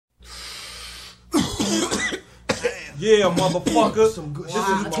Yeah, motherfucker. This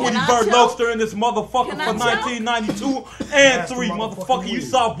is Tweedy Bird Loaster in this motherfucker for 1992 and 3, motherfucker. You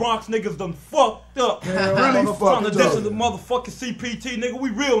South Bronx niggas done fucked up. Really fucked up. This is the motherfucking CPT, nigga. We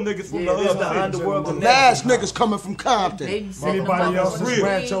real niggas from the hood. The underworld. The last niggas coming from Compton. Anybody else is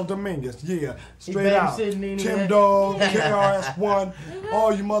Rancho Dominguez. Yeah, straight out. Tim Dog, KRS-One,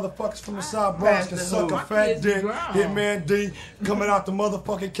 all you motherfuckers from the South Bronx can suck a fat dick. Hitman D coming out the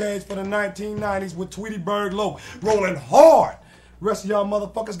motherfucking cage for the 1990s with Tweedy Bird Low rolling hard. Rest of y'all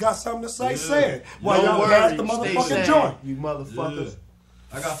motherfuckers got something to say, say it. While y'all pass the motherfucking joint. You motherfuckers.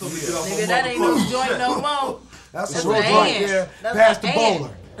 I got something to get off. Nigga, that ain't no joint no more. That's a joint right there. Pass the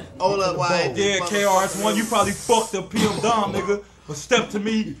bowler. Hold up, why? Yeah, KRS-One, you probably fucked up PM Dom, nigga. But step to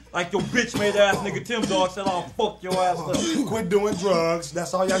me like your bitch made ass nigga Tim Dog said I'll fuck your ass up. Quit doing drugs.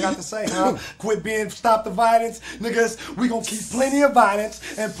 That's all y'all got to say, huh? Quit being stop the violence. Niggas, we gonna keep plenty of violence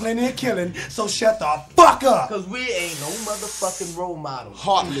and plenty of killing, so shut the fuck up. Cause we ain't no motherfucking role models.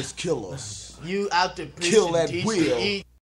 Heartless killers. You out there kill at will.